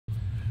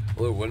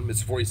Hello everyone,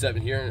 Mr.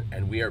 47 here,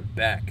 and we are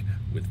back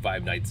with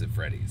Five Nights at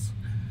Freddy's.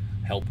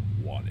 Help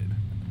wanted.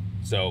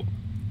 So,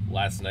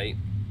 last night,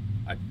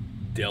 I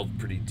delved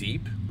pretty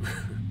deep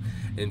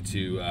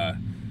into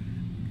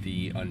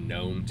the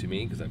unknown to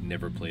me, because I've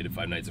never played a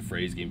Five Nights at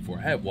Freddy's game before.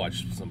 I have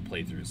watched some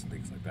playthroughs and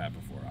things like that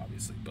before,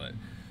 obviously, but,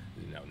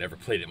 never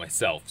played it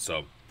myself.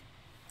 So,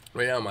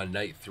 right now I'm on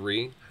night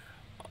 3,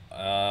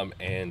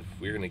 and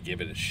we're going to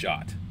give it a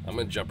shot. I'm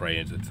going to jump right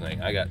into it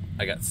tonight.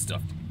 I got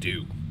stuff to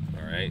do.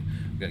 Alright,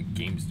 we've got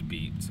games to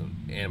beat, some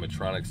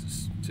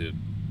animatronics to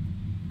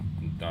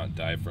not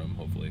die from,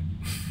 hopefully.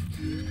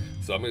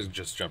 So I'm going to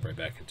just jump right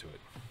back into it.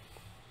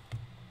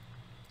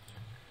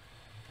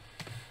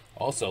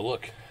 Also,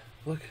 look,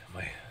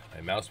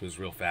 my mouse moves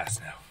real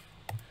fast now.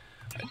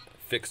 I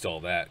fixed all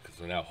that,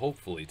 so now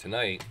hopefully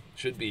tonight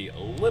should be a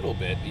little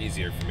bit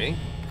easier for me.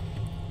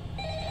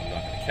 I'm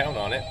not going to count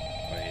on it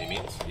by any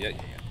means. Yeah.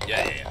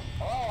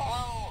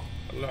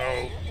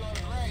 Hello.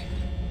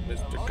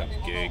 Mr.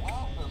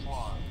 Cupcake.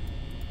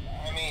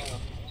 I mean,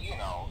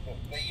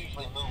 they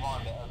usually move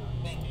on to other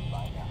things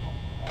by now.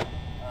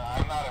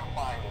 I'm not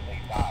implying that they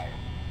died.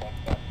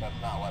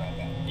 That's not what I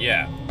meant.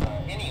 Yeah.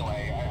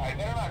 Anyway, I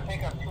better not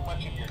take up too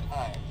much of your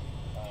time.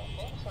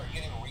 Things are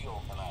getting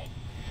real tonight.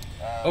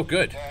 Oh,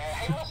 good.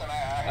 Hey, listen, I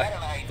had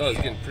an idea. I thought it was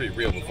getting pretty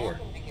real before. If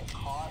you happen to get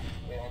caught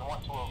and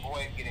want to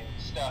avoid getting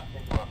stuffed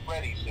into a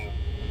Freddy suit,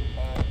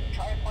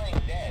 try playing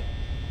dead.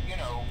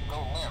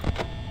 Go limp.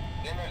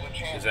 Then there's a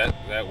chance. Does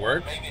that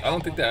work? I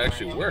don't think that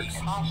actually works.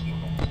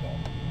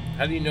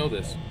 How do you know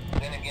this?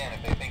 Then again,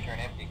 if they think you're an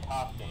empty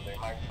costume, they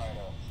might try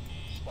to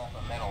stuff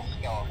a metal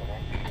skeleton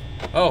into you.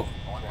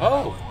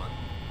 Oh,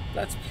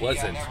 that's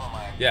pleasant. Yeah, never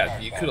mind. Yeah,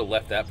 you could have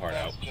left that part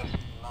out. Just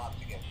not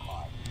to get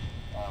caught.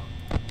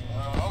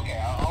 Okay,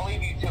 I'll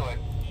leave you to it.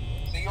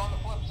 See you on the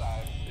flip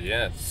side.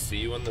 Yeah, see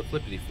you on the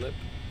flippity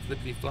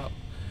flop.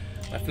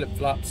 My flip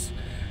flops.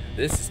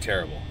 This is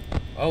terrible.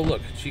 Oh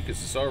look,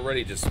 Chica's is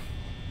already just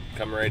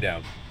coming right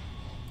down.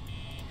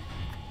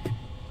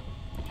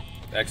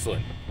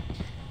 Excellent.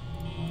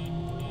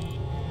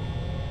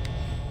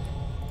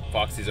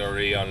 Foxy's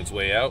already on its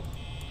way out.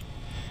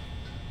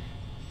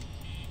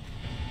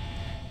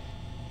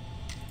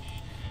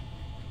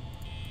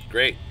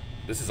 Great.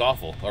 This is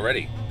awful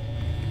already.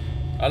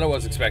 I don't know what I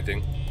was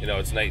expecting.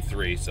 It's night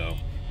 3, so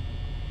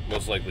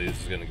most likely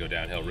this is going to go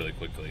downhill really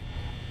quickly.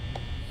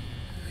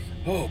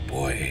 Oh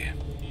boy.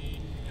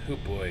 Oh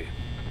boy.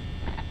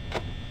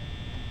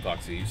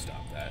 Foxy, you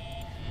stop that.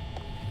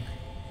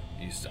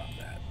 You stop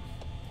that.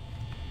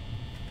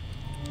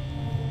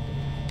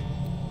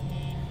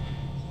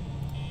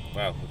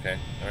 Wow, okay.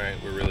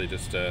 Alright, we're really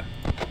just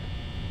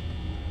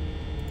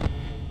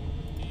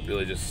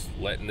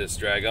letting this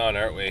drag on,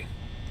 aren't we?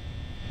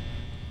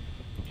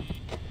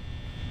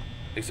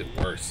 Makes it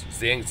worse. It's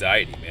the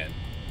anxiety,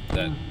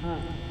 man.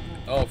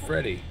 Oh,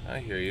 Freddy, I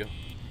hear you.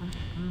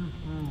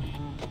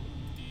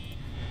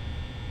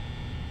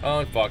 Oh,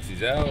 and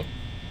Foxy's out.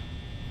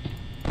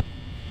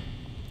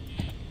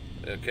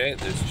 Okay,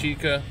 there's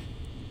Chica.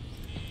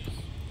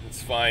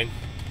 It's fine.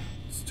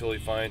 It's totally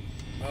fine.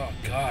 Oh,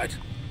 God.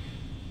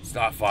 It's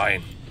not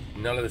fine.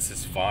 None of this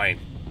is fine.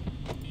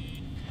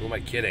 Who am I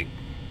kidding?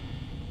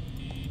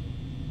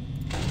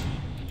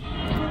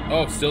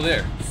 Oh, still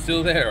there.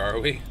 Still there, are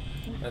we?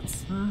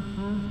 That's...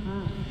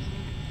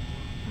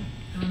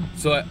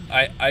 So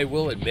I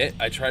will admit,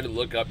 I tried to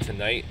look up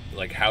tonight,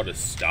 like, how to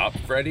stop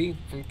Freddy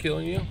from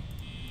killing you.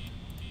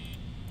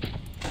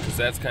 Because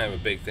that's kind of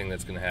a big thing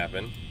that's going to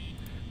happen.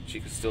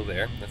 Chica's still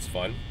there. That's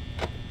fun.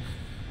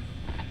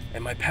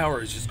 And my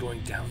power is just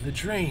going down the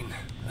drain.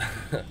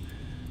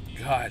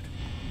 God.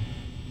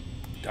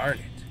 Darn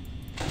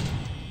it.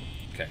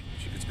 Okay,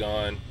 Chica's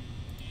gone.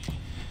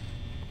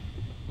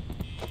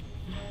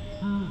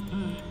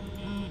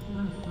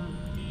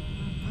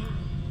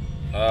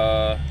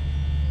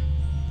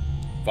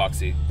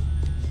 Foxy.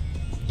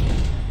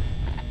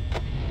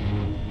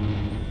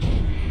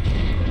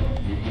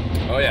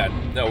 Oh yeah,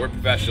 no, we're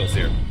professionals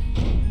here.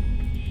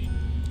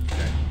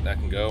 Okay, that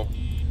can go.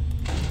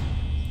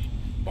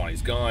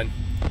 Bonnie's gone.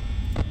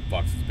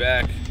 Fox is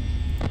back.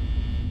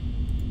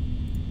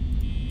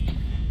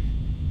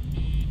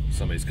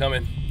 Somebody's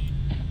coming.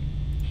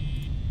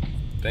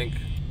 Thank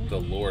the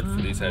Lord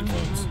for these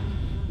headphones.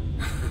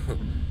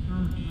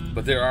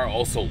 But they are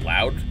also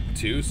loud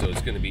too, so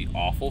it's going to be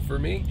awful for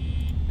me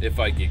if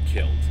I get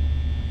killed.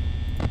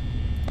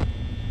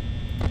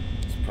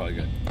 It's probably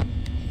going to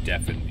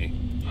deafen me.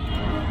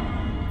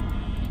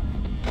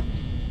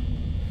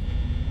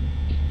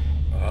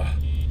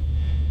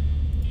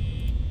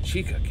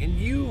 Chica, can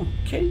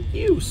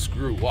you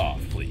screw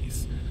off,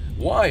 please?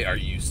 Why are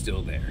you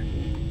still there?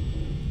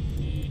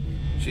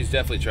 She's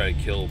definitely trying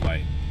to kill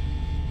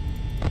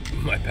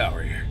my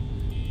power here.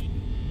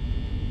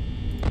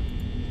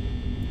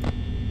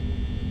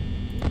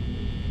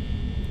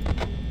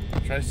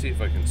 I'm trying to see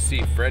if I can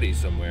see Freddy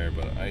somewhere,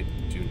 but I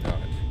do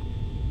not.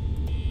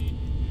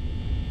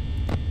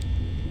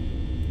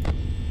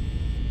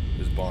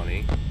 There's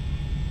Bonnie.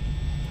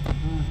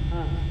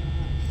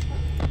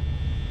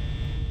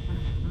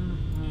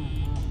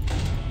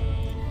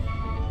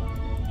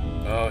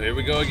 here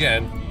we go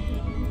again.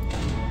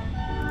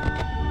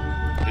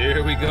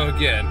 Here we go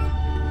again.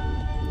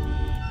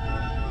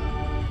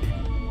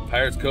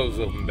 Pirates Cove's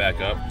open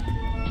back up.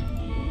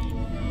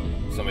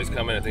 Somebody's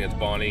coming. I think it's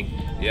Bonnie.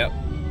 Yep.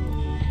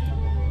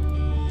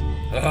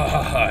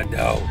 Ah,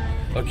 no.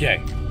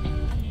 Okay.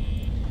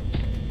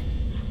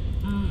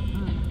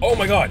 Oh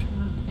my god.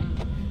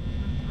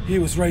 He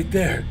was right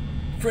there.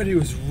 Freddy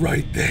was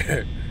right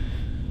there.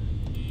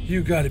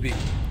 You gotta be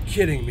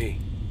kidding me.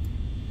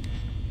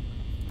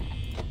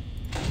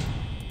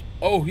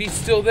 Oh, he's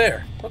still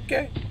there.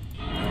 Okay.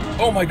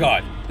 Oh my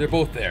god. They're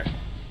both there.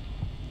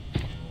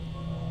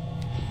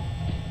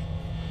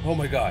 Oh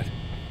my god.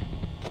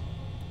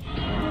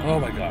 Oh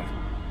my god.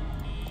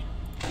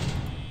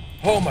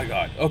 Oh my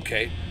god.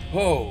 Okay.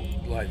 Oh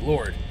my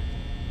lord.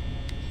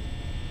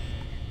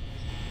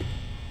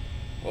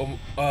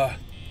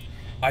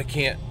 I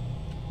can't.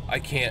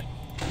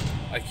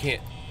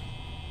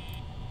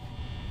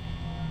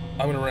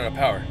 I'm gonna run out of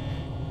power.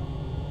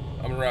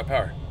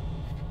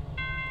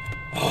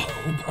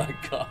 Oh my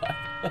god.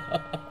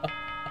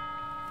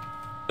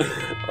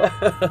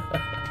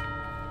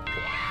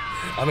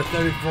 I'm a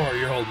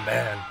 34-year-old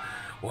man.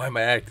 Why am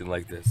I acting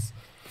like this?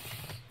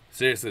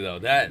 Seriously though,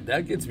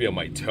 that gets me on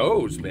my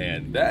toes,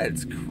 man.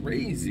 That's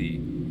crazy.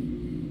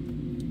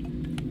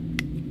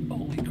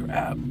 Holy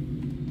crap.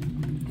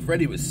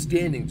 Freddy was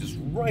standing just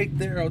right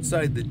there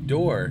outside the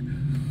door.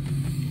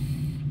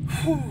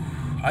 Whew.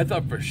 I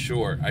thought for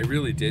sure, I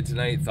really did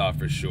tonight, thought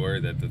for sure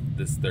that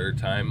this third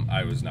time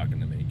I was not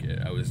going to make it.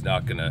 I was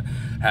not going to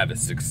have a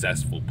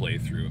successful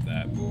playthrough of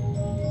that.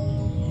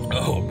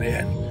 Oh,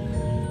 man.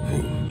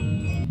 Whew.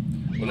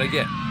 What did I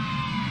get?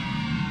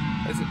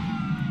 What is it?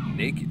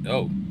 Naked?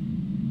 Oh,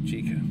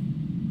 Chica.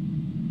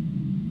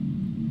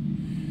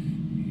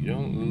 You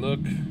don't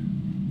look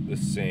the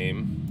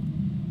same.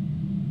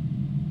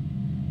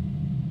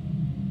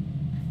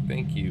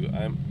 Thank you.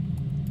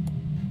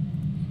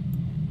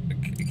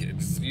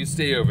 You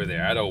stay over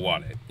there. I don't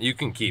want it. You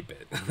can keep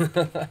it.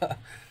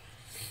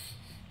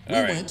 We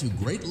went to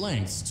great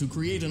lengths to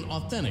create an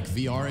authentic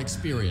VR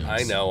experience.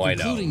 I know.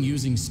 Including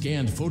using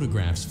scanned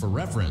photographs for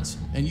reference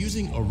and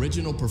using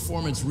original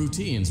performance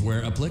routines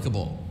where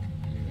applicable.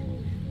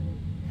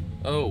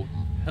 Oh,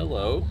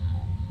 hello.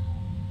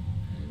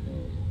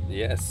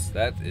 Yes,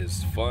 that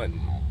is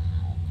fun.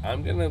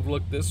 I'm gonna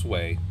look this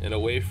way and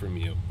away from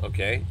you,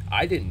 okay?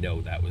 I didn't know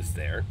that was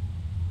there.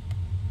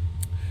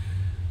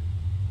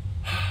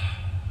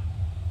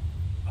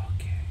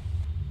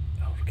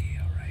 Okay,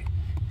 alright.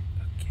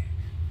 Okay.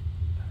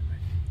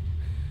 Alright.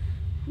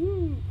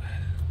 Woo.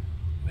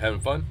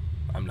 Having fun?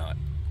 I'm not.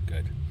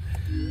 Good.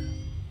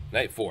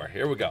 Night 4,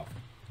 here we go.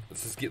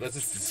 Let's just get at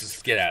it.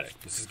 Let's get out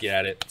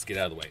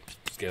of the way.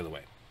 Let's get out of the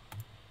way.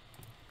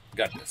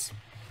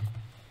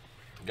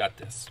 Got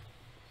this.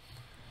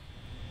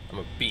 I'm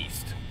a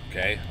beast,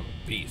 okay? I'm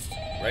a beast,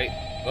 right?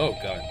 Oh,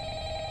 God.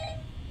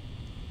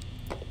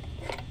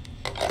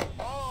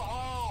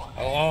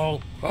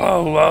 Hello?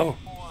 Hello?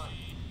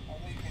 I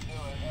think you can do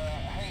it.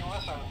 Hey,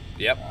 listen.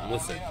 Yep,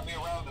 listen. I may not be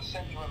around to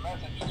send you a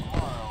message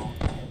tomorrow.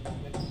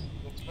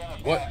 It's been a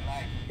What? bad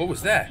night. What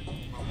was that?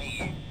 For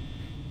me.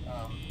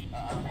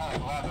 I'm kind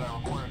of glad that I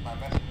recorded my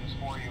messages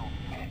for you.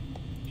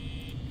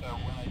 So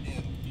when I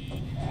did,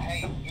 hey,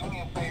 do me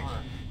a favor.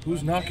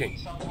 Who's knocking?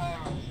 Maybe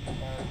sometime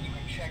you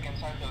can check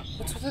inside those.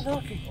 What's with the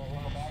knocking? In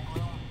the back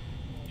room.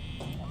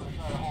 I'm gonna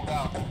try to hold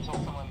out until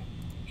someone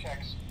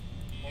checks.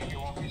 Maybe it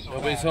won't be so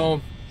Nobody's bad.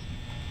 home.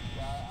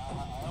 I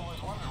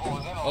always wondered what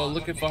was in all Oh, those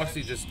look at empty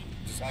Foxy beds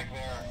just back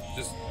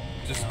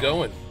there.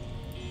 going.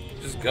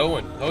 Just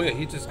going. Oh yeah,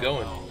 he's just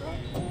going.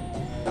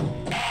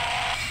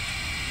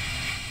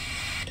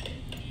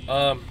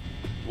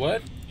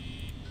 What?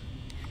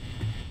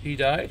 He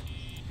died?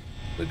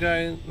 The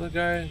guy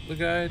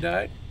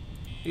died?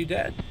 He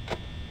dead?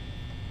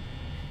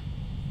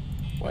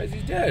 Why is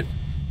he dead?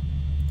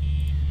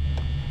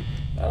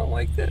 I don't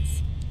like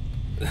this.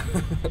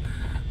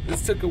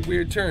 This took a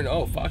weird turn.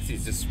 Oh,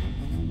 Foxy's just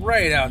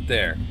right out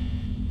there.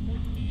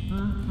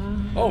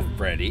 Oh,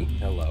 Freddy.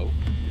 Hello.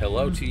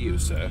 Hello to you,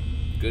 sir.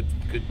 Good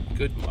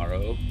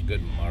morrow.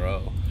 Good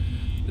morrow.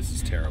 This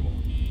is terrible.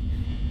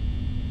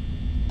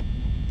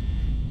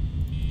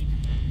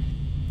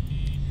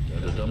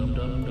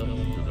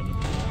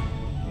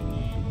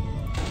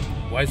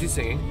 Why is he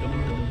singing?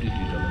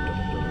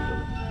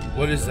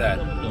 What is that?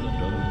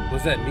 What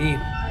does that mean?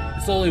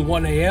 It's only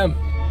 1 a.m.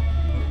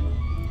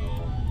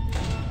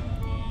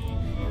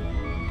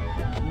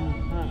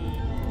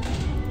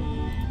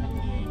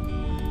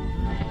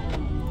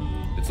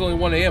 It's only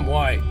 1 a.m.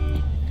 Why?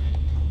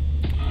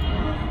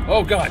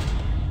 Oh, God.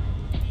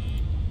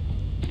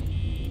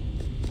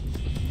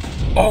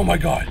 Oh, my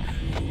God.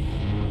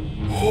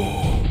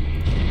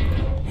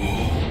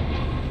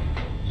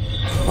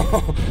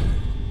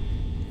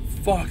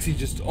 Foxy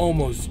just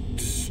almost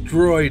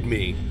destroyed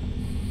me.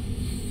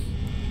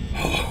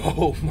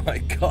 Oh, my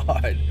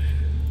God.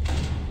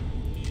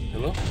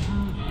 Hello?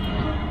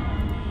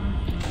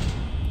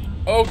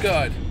 Oh,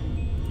 God.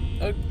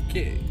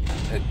 Okay.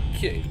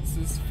 Okay, this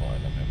is fun.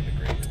 I'm having a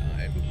great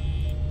time.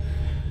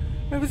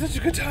 It was such a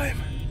good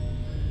time.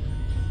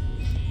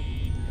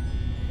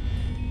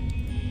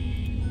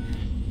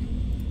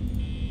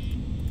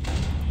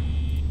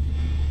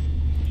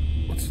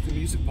 What's the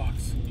music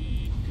box?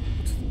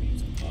 What's the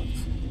music box?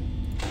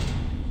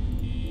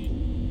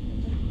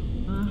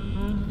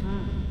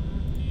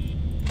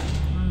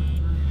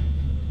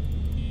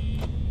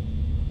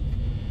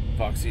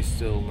 Foxy's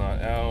still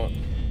not out.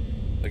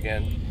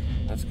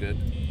 Again, that's good.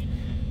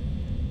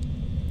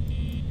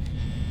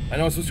 I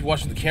know I'm supposed to be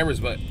watching the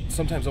cameras, but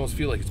sometimes I almost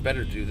feel like it's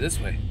better to do it this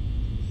way.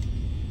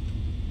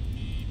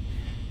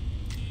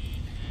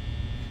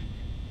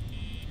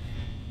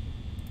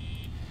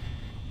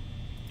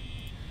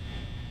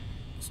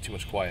 It's too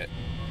much quiet.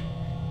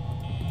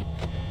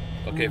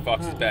 Okay,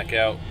 Foxy's back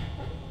out.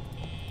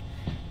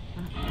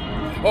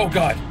 Oh,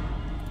 God.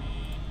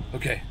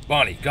 Okay,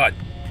 Bonnie, God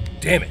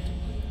damn it.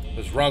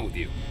 What's wrong with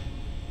you?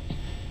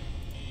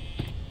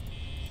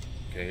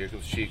 Okay, here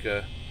comes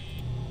Chica.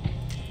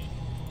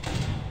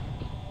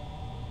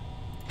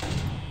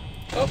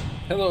 Oh,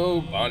 hello,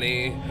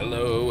 Bonnie.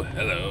 Hello,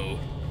 hello.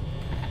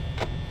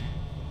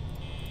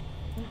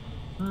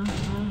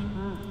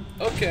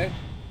 Okay.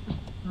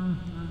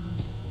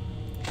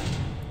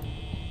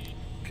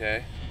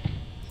 Okay.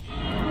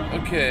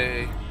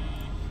 Okay.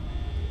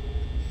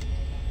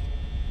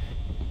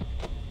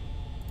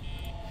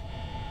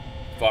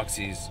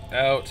 Foxy's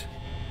out.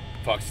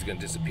 Foxy's gonna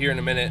disappear in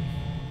a minute.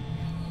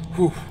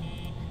 Whew.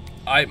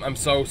 I'm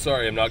so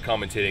sorry I'm not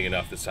commentating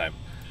enough this time.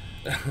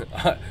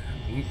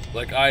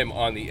 Like I am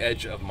on the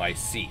edge of my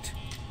seat.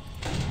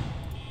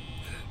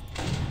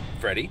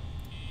 Freddy,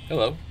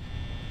 hello.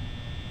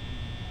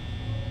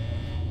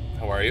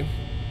 How are you?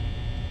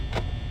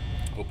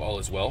 Hope all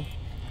is well.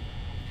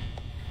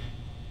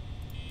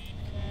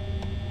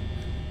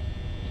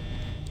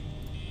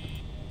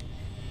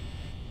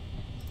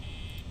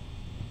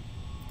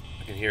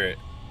 I can hear it.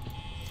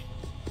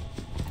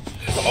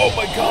 Oh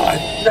my God!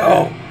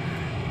 No!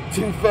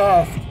 Too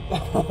fast!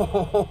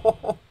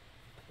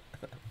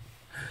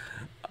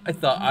 I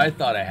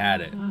thought I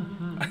had it.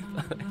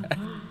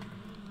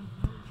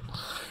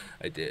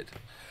 I did.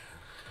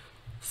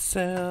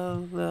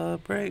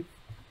 Celebrate.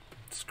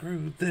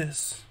 Screw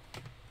this.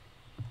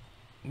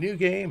 New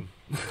game.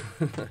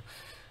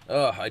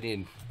 Ugh, I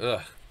need.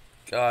 Ugh,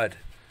 God.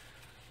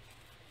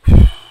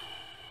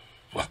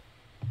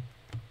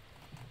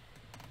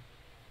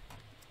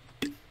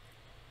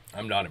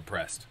 I'm not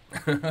impressed.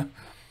 To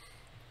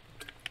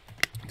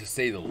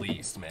say the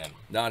least, man.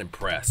 Not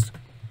impressed.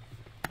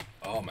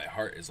 Oh, my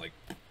heart is like...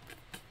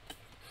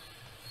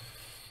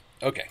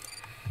 Okay.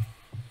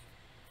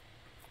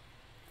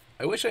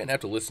 I wish I didn't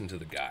have to listen to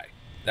the guy.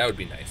 That would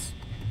be nice.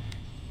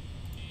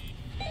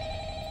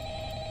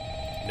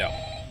 No.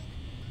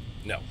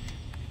 No.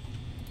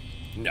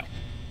 No.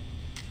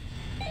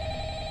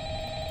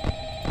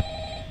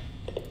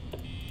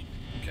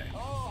 Okay.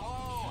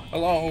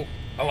 Hello.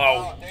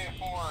 Hello. Day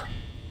 4.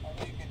 I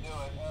knew you could do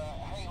it.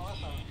 Hey,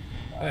 listen.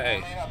 Hey. I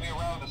may not be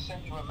around to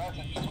send you a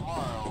message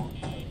tomorrow.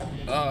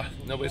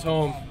 Nobody's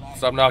home.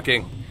 Stop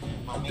knocking.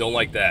 Don't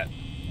like that.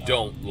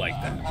 Don't like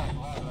that. I'm kind of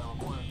glad that I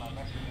recorded my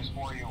messages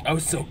for you. I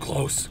was so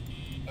close.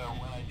 So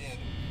when I did,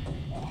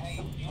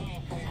 hey, do me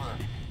a favor.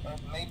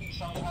 Maybe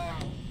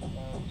sometime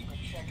you could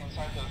check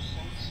inside those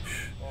suits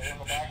in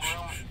the back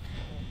room.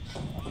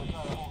 I'm going to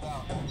try to hold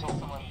out until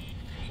someone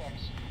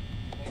checks.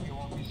 Maybe it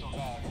won't be so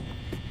bad.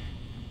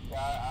 I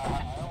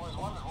always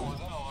wondered what was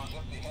in all those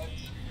empty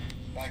heads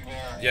back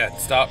there. Yeah,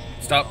 stop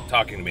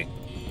talking to me.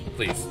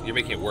 Please, you're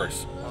making it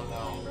worse. Oh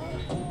no.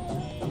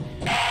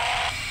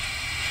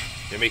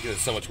 You're making it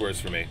so much worse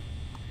for me.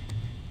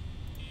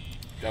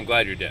 I'm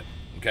glad you're dead,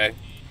 okay?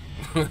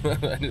 I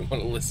didn't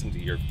want to listen to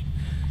your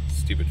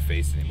stupid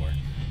face anymore.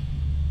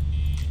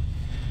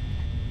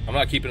 I'm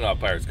not keeping it off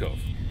Pirates Cove.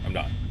 I'm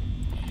not.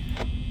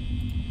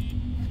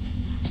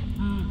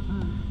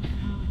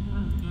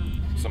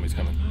 Somebody's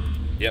coming.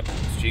 Yep,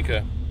 it's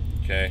Chica.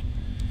 Okay.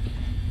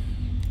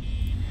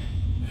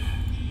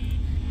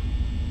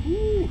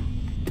 Woo.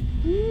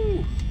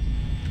 Woo.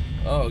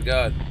 Oh,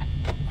 God.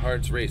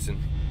 Heart's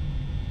racing.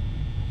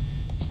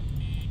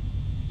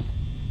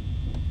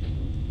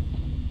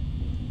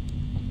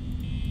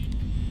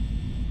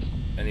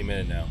 Any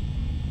minute now.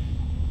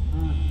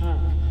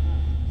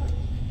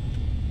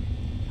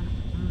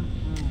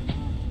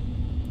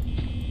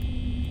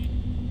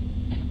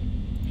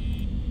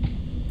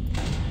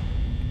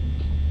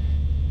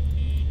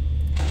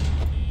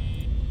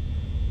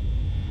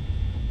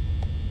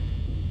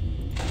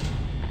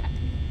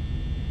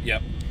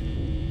 Yep.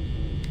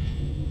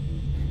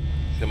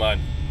 Come on.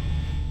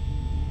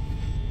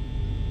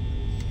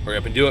 Hurry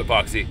up and do it,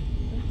 Foxy.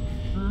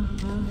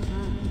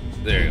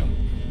 There you go.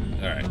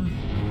 Alright.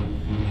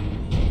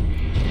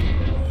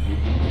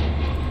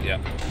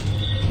 Yep.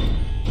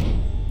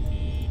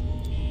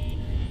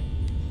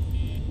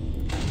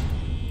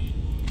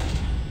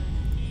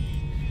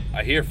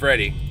 I hear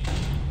Freddy.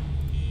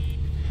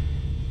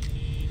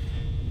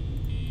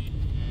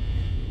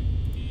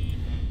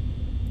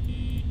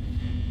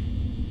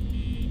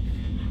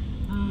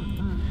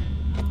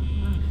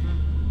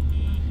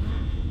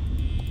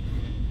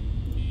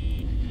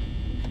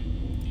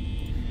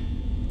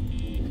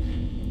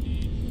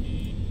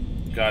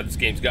 God, this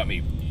game's got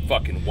me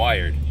fucking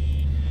wired.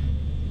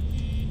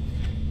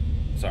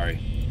 Sorry.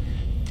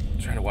 I'm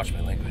trying to watch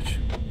my language.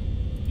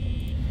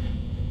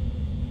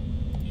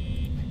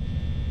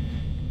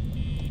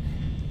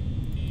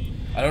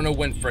 I don't know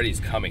when Freddy's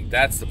coming.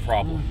 That's the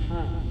problem.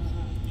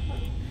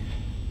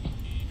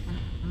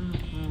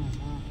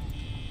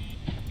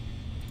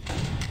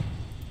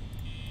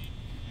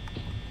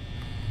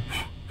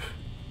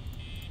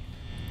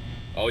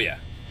 Oh, yeah.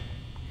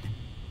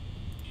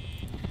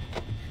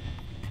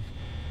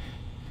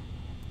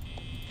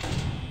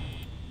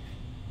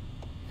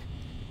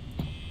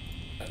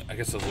 I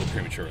guess I was a little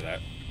premature with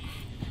that.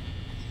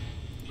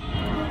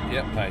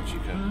 Yep, hi,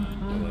 Chica.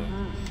 Hello.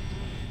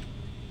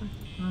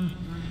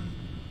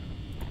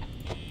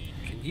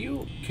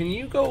 Can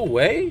you go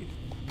away?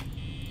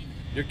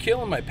 You're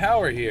killing my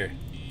power here.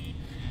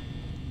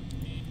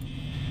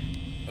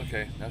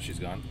 Okay, now she's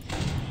gone.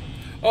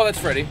 Oh, that's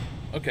Freddy.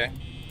 Okay.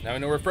 Now I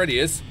know where Freddy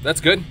is.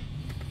 That's good.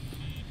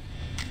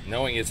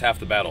 Knowing is half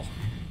the battle.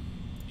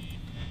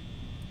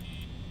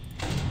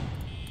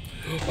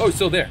 Oh, he's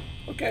still there.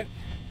 Okay.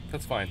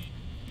 That's fine.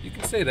 You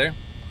can stay there.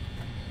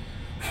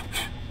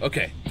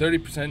 Okay,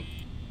 30%.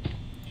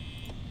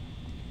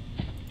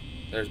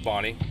 There's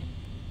Bonnie.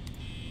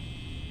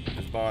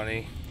 There's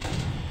Bonnie.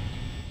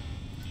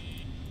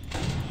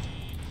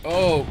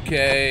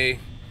 Okay.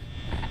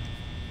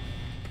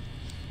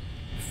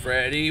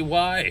 Freddy,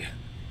 why?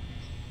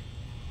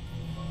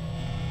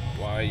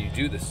 Why you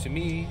do this to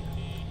me?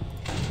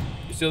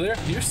 You still there?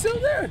 You're still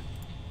there.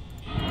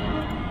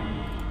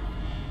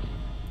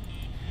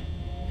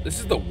 This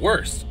is the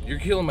worst. You're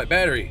killing my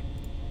battery.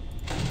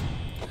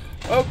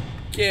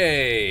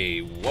 Okay,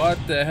 what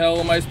the hell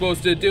am I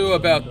supposed to do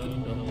about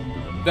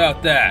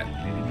that?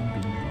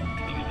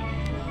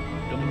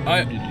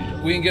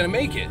 We ain't gonna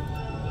make it.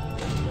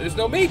 There's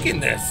no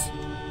making this.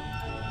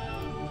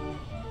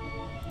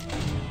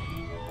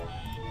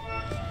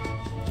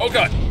 Oh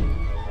God.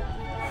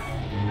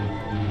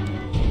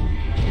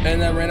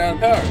 And I ran out of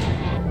power.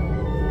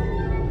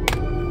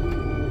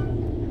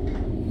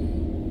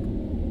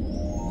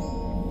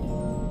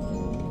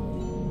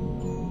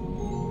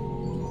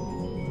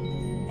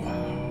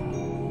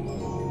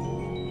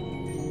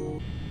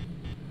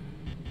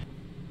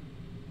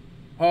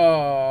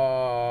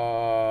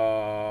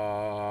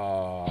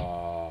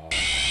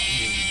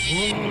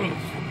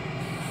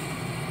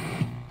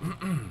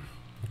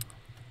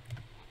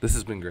 This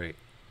has been great.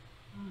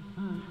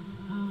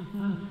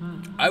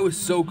 I was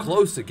so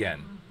close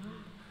again.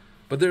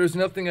 But there was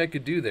nothing I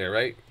could do there,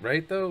 right?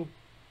 Right, though?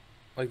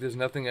 Like, there's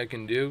nothing I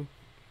can do?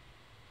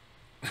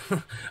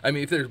 I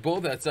mean, if there's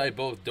both outside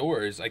both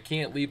doors, I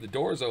can't leave the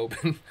doors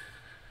open.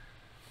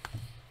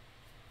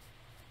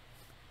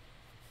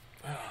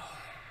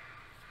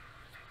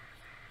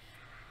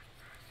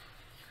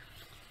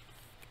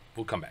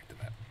 We'll come back to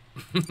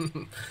that.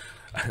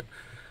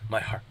 My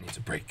heart needs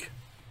a break.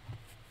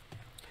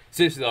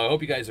 Seriously, though, I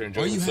hope you guys are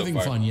enjoying it so far. Are you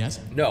having fun yet?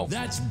 No.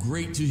 That's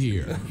great to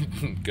hear.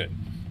 Good.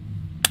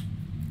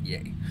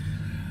 Yay.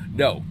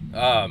 No.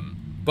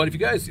 But if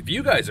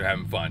you guys are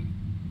having fun,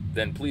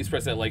 then please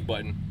press that like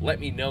button. Let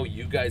me know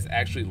you guys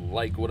actually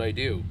like what I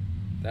do.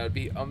 That would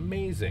be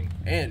amazing.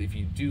 And if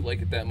you do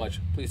like it that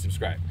much, please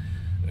subscribe.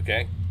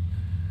 Okay?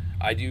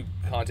 I do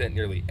content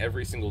nearly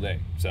every single day.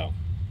 So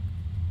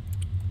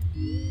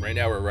right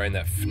now we're riding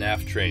that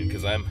FNAF train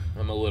because I'm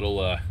a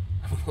little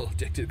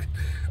addicted.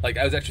 Like,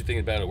 I was actually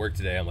thinking about it at work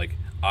today. I'm like,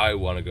 I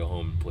want to go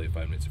home and play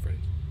Five Nights at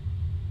Freddy's.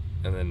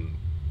 And then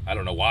I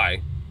don't know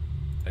why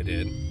I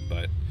did,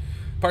 but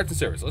parts and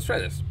service. Let's try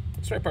this.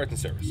 Let's try parts and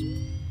service.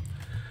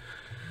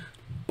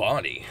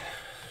 Bonnie.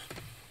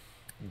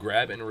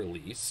 Grab and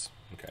release.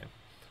 Okay.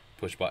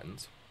 Push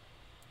buttons.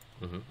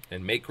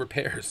 And make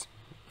repairs.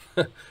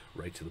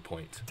 Right to the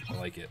point. I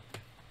like it.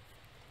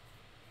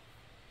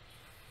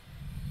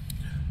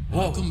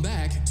 Welcome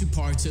back to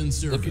Parts and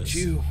Service. Look at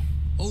you.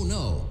 Oh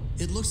no,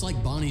 it looks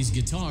like Bonnie's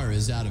guitar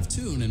is out of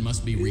tune and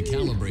must be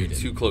recalibrated.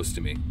 You're too close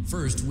to me.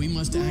 First, we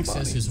must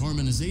access his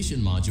harmonization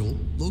module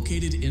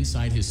located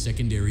inside his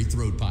secondary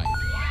throat pipe.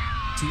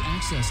 To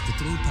access the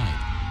throat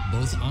pipe,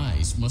 both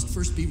eyes must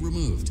first be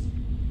removed.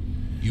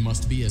 You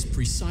must be as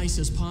precise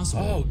as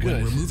possible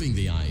when removing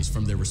the eyes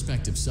from their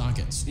respective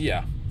sockets.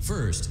 Yeah.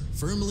 First,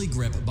 firmly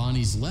grip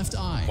Bonnie's left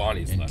eye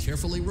and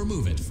carefully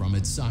remove it from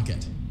its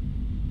socket.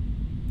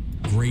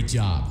 Great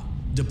job.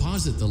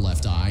 Deposit the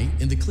left eye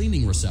in the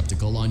cleaning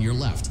receptacle on your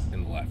left.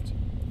 In the left.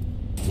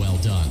 Well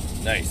done.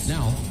 Nice.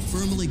 Now,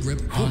 firmly grip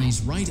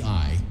Bonnie's right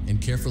eye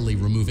and carefully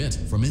remove it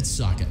from its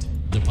socket.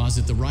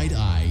 Deposit the right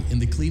eye in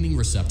the cleaning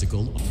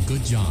receptacle.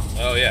 Good job.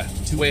 Oh, yeah.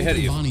 Way ahead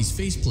of you. To open Bonnie's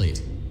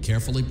faceplate,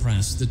 carefully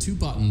press the two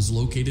buttons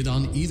located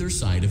on either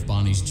side of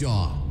Bonnie's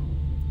jaw.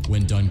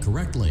 When done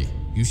correctly,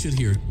 you should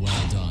hear,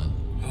 well done.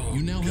 Oh,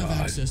 you now have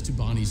access to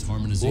Bonnie's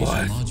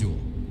harmonization module.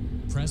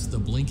 Press the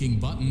blinking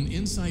button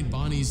inside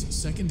Bonnie's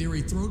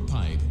secondary throat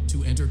pipe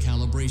to enter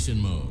calibration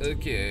mode.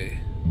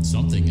 Okay.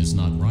 Something is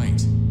not right.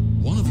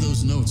 One of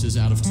those notes is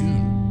out of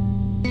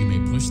tune. You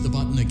may push the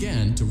button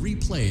again to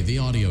replay the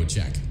audio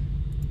check.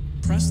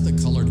 Press the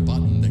colored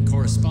button that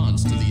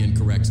corresponds to the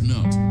incorrect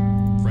note.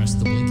 Press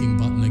the blinking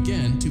button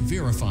again to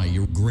verify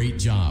your great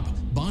job.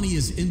 Bonnie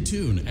is in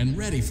tune and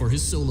ready for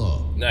his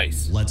solo.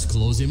 Nice. Let's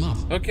close him up.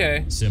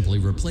 Okay. Simply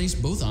replace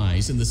both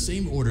eyes in the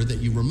same order that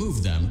you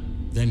removed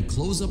them, then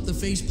close up the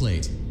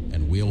faceplate,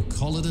 and we'll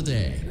call it a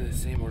day. In the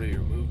same order you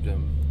removed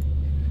them.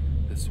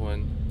 This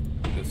one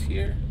goes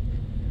here,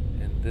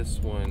 and this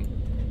one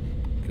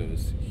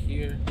goes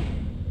here.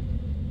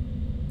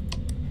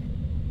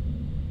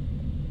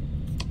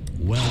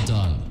 Well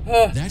done.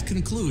 That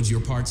concludes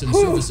your parts and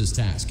services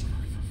task.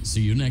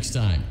 See you next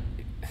time.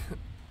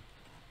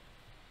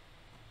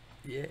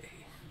 Yay.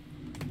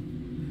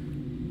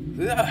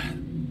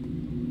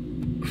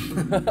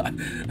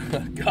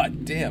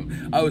 God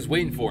damn. I was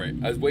waiting for it.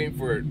 I was waiting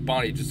for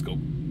Bonnie to just go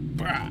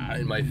brah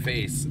in my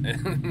face,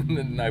 and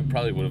then I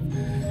probably would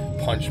have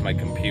punched my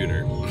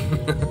computer.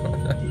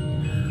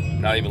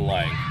 Not even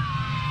lying.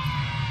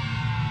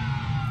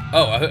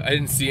 Oh, I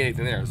didn't see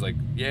anything there. I was like,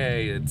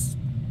 yay, it's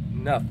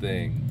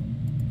nothing.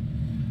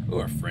 Oh,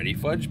 a Freddy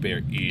Fudge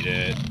Bear. Eat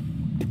it.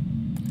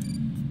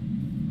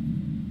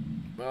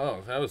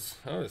 Oh, that was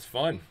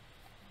fun.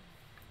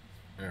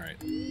 Alright.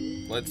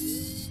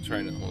 Let's try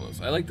another one of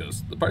those. I like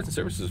those. The parts and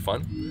services is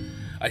fun.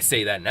 I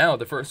say that now.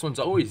 The first one's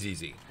always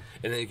easy.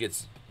 And then it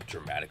gets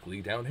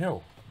dramatically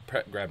downhill.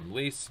 Grab and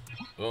release.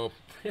 Oh,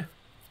 yeah.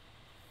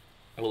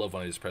 I love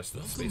when I just press the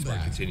spacebar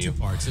and continue.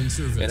 Parts and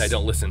service. And I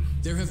don't listen.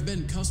 There have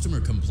been customer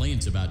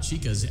complaints about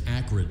Chica's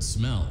acrid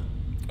smell.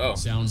 Oh.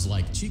 Sounds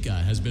like Chica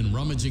has been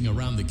rummaging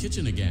around the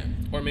kitchen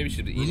again. Or maybe she's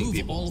eating Remove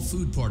people. all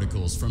food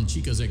particles from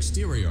Chica's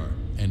exterior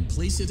and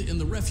place it in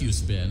the refuse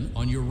bin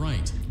on your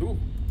right. Ooh.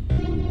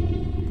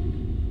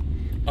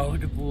 Oh,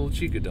 look at the little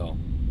Chica doll.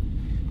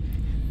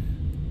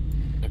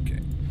 Okay.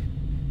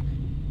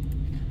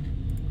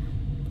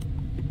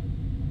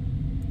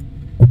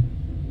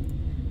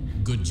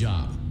 Good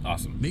job.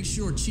 Awesome. Make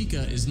sure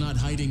Chica is not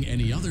hiding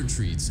any other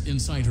treats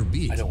inside her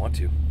beak. I don't want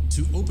to.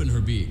 To open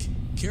her beak,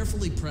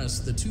 carefully press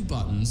the two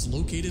buttons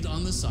located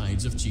on the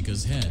sides of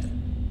Chica's head.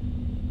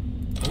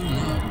 Oh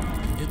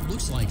no, it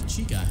looks like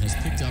Chica has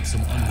picked up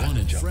some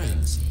unwanted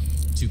friends.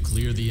 To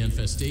clear the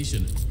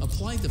infestation,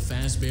 apply the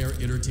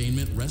Fazbear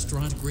Entertainment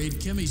Restaurant Grade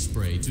Chemi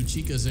Spray to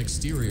Chica's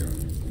exterior.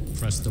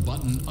 Press the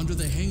button under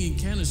the hanging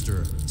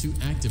canister to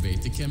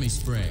activate the Chemi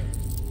Spray.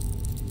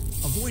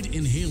 Avoid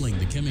inhaling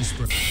the Chemi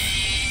Spray.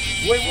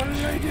 Wait, what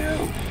did I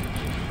do?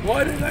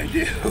 What did I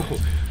do?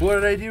 What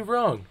did I do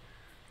wrong?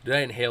 Did I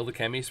inhale the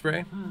Chemi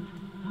Spray?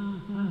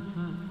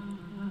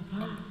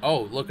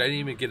 Oh, look, I didn't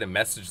even get a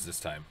message this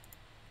time.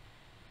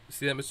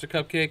 See that, Mr.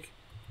 Cupcake?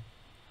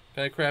 What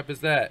kind of crap is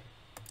that?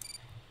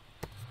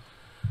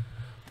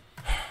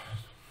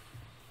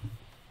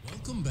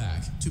 Welcome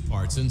back to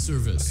Parts and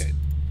Service. Okay.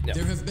 Yep.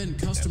 There have been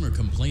customer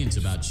complaints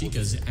about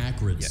Chica's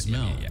acrid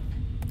smell.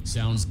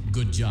 Sounds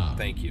good job.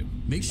 Thank you.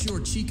 Make sure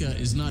Chica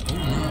is not. Oh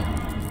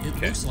no! It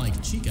looks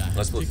like Chica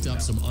has picked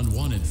up some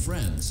unwanted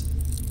friends.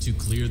 To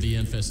clear the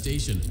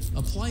infestation,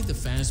 apply the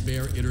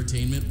Fazbear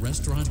Entertainment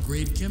Restaurant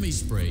Grade Chemi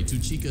Spray to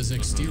Chica's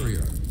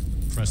exterior.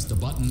 Press the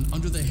button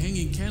under the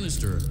hanging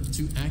canister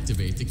to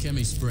activate the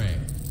Chemi Spray.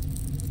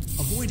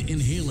 Avoid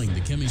inhaling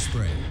the Chemi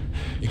Spray.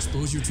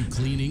 Exposure to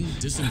cleaning,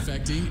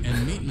 disinfecting,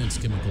 and maintenance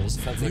chemicals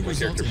may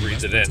result in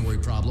respiratory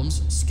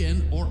problems,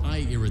 skin, or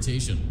eye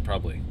irritation.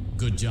 Probably.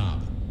 Good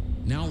job.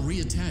 Now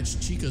reattach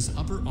Chica's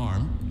upper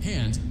arm,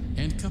 hand,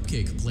 and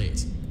cupcake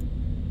plate.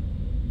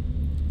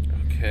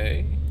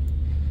 Okay.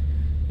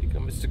 Here you go,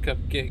 Mr.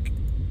 Cupcake.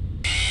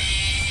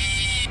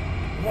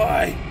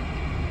 Why?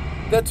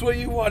 That's what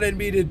you wanted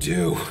me to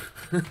do.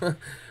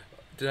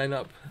 Did I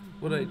not?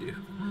 What did I do?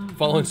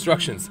 Follow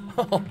instructions.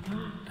 I'm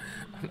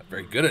not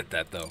very good at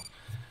that, though.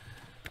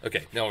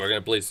 Okay, no, we're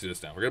going to blaze through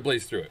this now. We're going to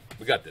blaze through it.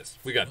 We got this.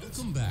 We got this.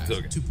 Welcome back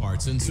okay. to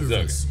Parts and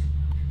Service.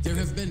 There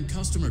have been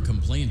customer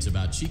complaints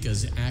about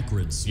Chica's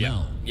acrid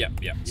smell. Yep.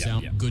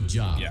 Good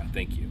job. Yeah,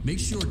 thank you. Make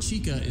sure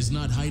Chica is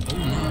not hiding. Oh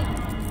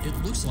no,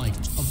 it looks like.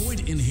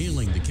 Avoid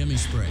inhaling the Chemi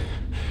Spray.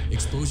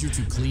 Exposure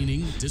to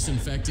cleaning,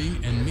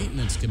 disinfecting, and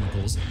maintenance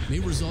chemicals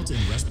may result in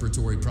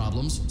respiratory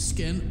problems,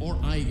 skin, or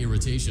eye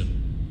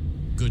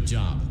irritation. Good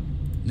job.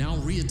 Now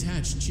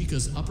reattach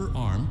Chica's upper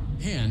arm,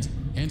 hand,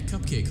 and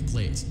cupcake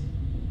plate.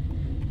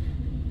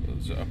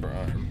 Those are upper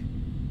arm.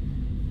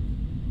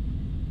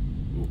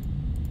 Ooh.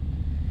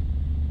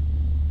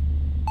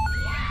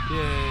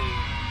 Yay.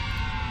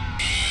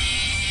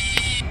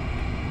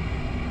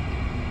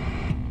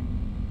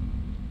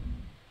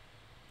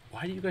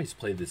 Why do you guys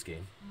play this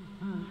game?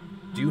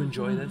 Do you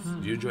enjoy this?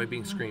 Do you enjoy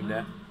being screamed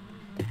at?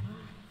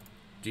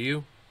 Do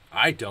you?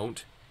 I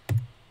don't.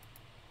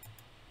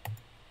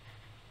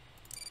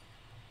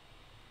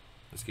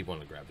 Let's keep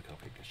wanting to grab the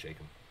cupcake and shake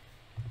them.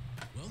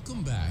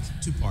 Welcome back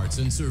to Parts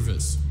and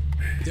Service.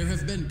 There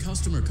have been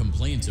customer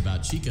complaints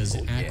about Chica's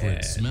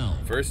acrid smell.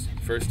 First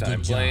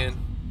time playing.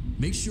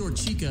 Make sure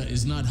Chica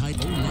is not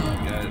hiding. Oh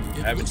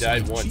no! I haven't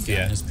died once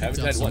yet. Haven't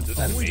died once. Isn't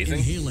that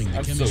amazing?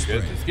 I'm so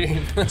good at this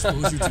game.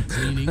 Exposure to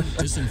cleaning,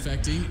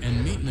 disinfecting,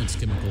 and maintenance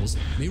chemicals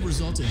may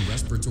result in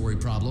respiratory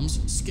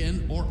problems,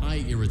 skin, or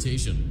eye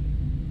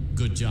irritation.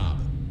 Good job.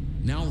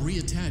 Now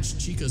reattach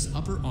Chica's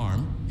upper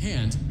arm,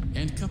 hand,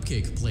 and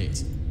cupcake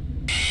plate.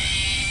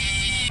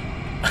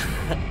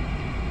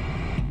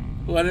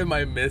 What am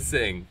I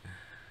missing?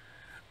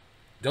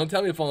 Don't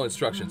tell me to follow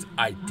instructions.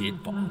 I did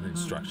follow the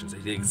instructions. I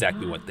did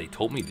exactly what they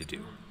told me to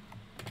do.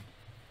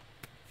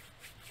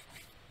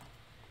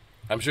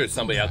 I'm sure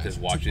somebody out there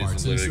watching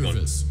this is literally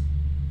going,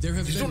 there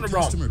have "She's been doing it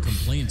wrong." customer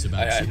complaints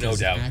about I have no Chica's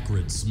doubt.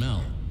 acrid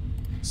smell.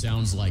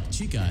 Sounds like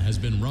Chica has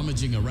been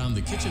rummaging around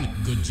the kitchen.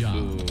 Good job.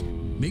 Ooh.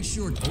 Make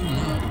sure. Oh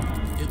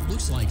no! It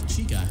looks like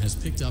Chica has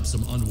picked up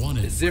some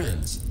unwanted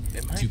friends.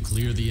 To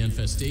clear the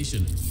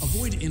infestation,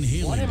 avoid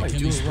inhaling the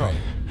chemi spray.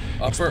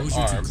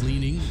 Exposure to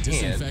cleaning,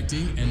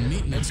 disinfecting, and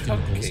maintenance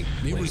chemicals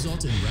may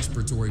result in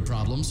respiratory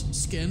problems,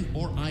 skin,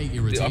 or eye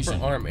irritation. The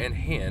upper arm and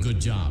hand Good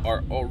job.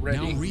 are already...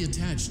 Now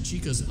reattach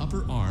Chica's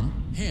upper arm,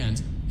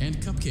 hand, and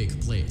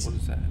cupcake plate. What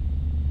is that?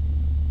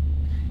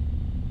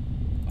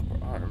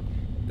 Upper arm?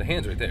 The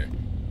hand's right there.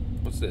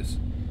 What's this?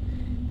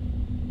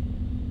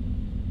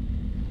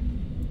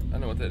 I don't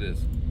know what that is.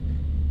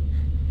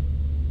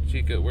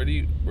 Chica, where do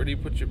you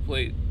put your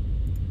plate?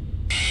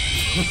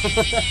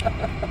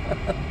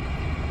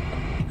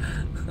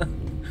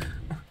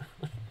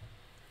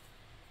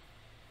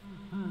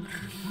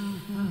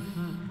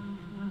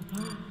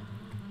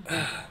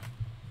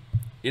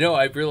 You know,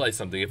 I've realized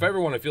something. If I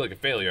ever want to feel like a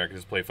failure, I can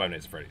just play Five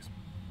Nights at Freddy's.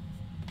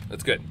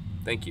 That's good.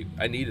 Thank you.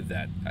 I needed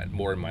that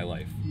more in my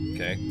life.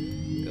 Okay?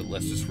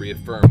 Let's just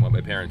reaffirm what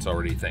my parents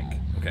already think.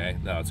 Okay?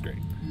 No, that's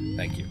great.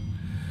 Thank you.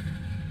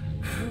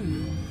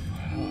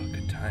 Oh,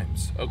 good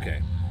times.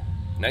 Okay.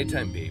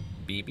 Nighttime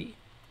BB?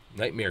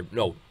 Nightmare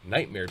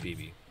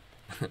BB.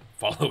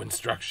 Follow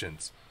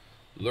instructions.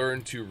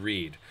 Learn to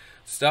read.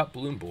 Stop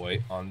Balloon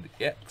Boy on the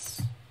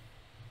X.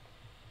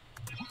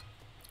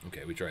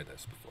 Okay, we tried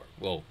this before.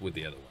 Well, with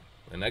the other one.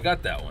 And I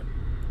got that one.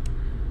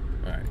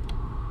 Alright.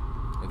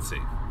 Let's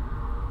see.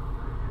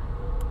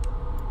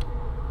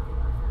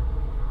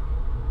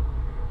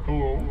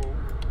 Hello.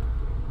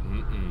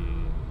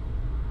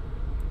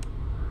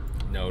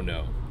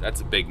 No.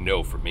 That's a big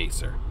no for me,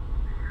 sir.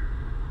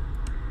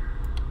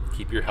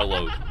 Keep your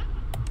hellos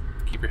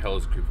and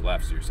creepy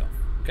laughs to yourself,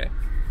 okay?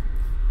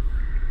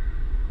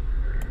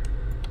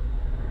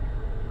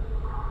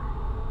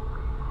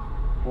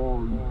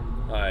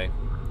 Hi.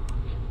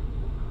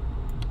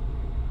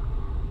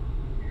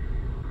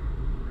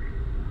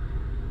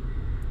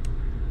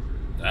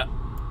 Ah.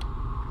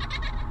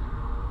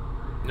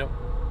 Nope.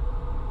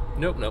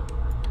 Nope.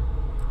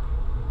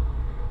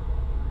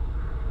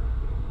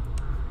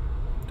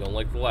 Don't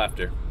like the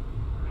laughter.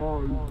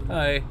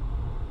 Hi.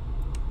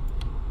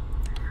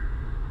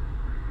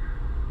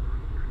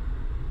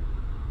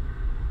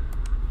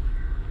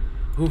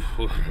 Oof,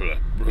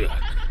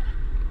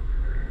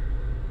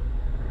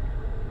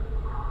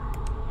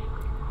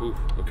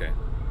 okay.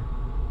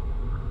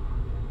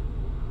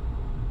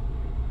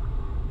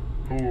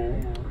 Hello.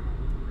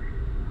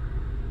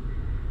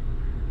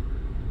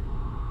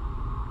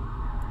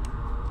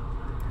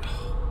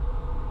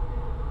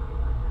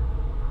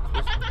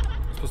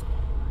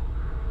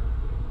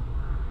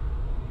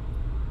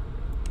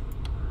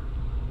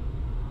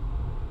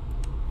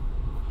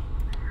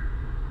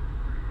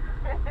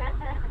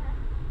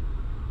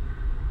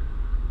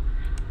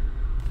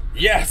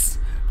 Yes!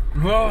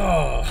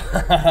 Oh,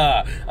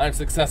 I'm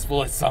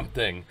successful at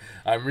something.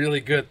 I'm really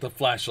good at the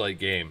flashlight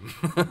game.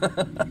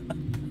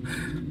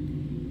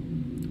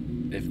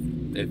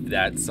 if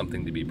that's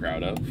something to be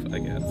proud of, I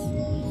guess.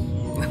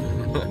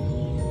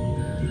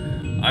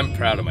 I'm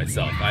proud of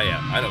myself. I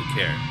am. I don't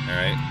care. All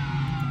right.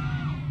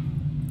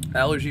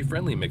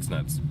 Allergy-friendly mixed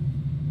nuts.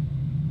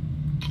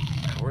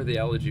 How are they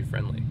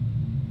allergy-friendly?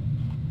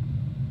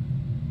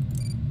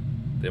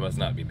 They must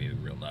not be made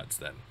of real nuts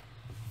then.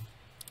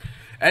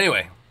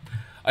 Anyway,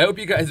 I hope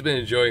you guys have been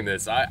enjoying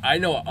this. I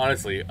know,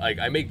 honestly, like,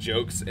 I make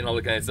jokes and all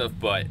that kind of stuff,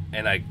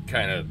 and I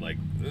kind of, like,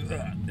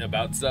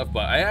 about stuff,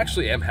 but I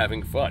actually am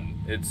having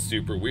fun. It's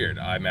super weird.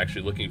 I'm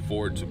actually looking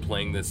forward to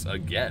playing this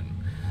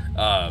again.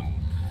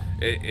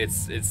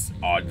 It's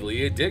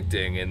oddly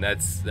addicting, and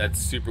that's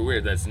super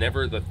weird. That's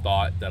never the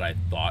thought that I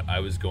thought I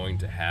was going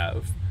to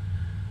have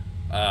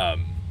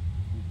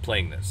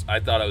playing this.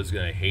 I thought I was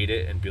going to hate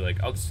it and be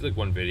like, I'll just do like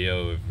one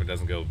video. If it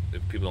doesn't go,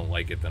 if people don't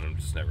like it, then I'm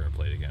just never going to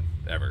play it again,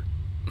 ever.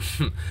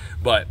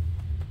 But,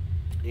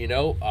 you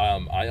know,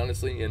 I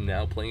honestly am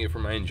now playing it for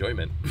my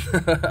enjoyment.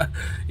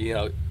 You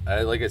know,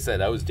 like I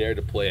said, I was dared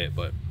to play it,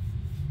 but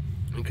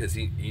because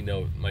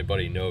my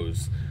buddy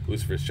knows,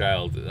 who's for his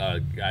child, a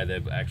guy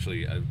that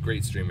actually, a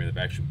great streamer that I've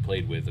actually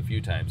played with a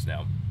few times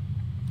now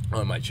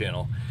on my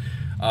channel.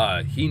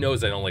 He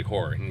knows I don't like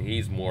horror, and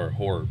he's more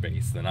horror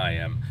based than I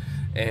am.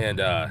 And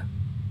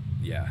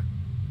yeah,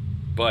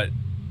 but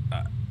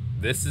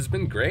this has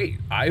been great.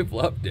 I've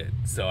loved it,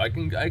 so I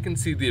can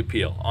see the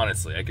appeal.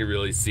 Honestly, I can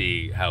really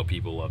see how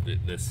people loved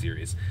it, this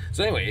series.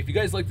 So anyway, if you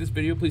guys like this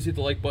video, please hit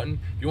the like button.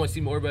 If you want to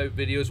see more of my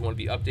videos, want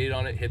to be updated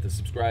on it, hit the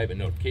subscribe and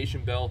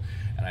notification bell.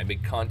 And I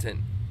make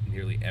content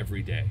nearly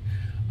every day.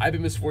 I've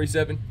been Mr.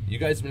 47. You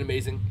guys have been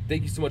amazing.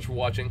 Thank you so much for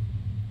watching.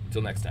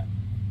 Until next time.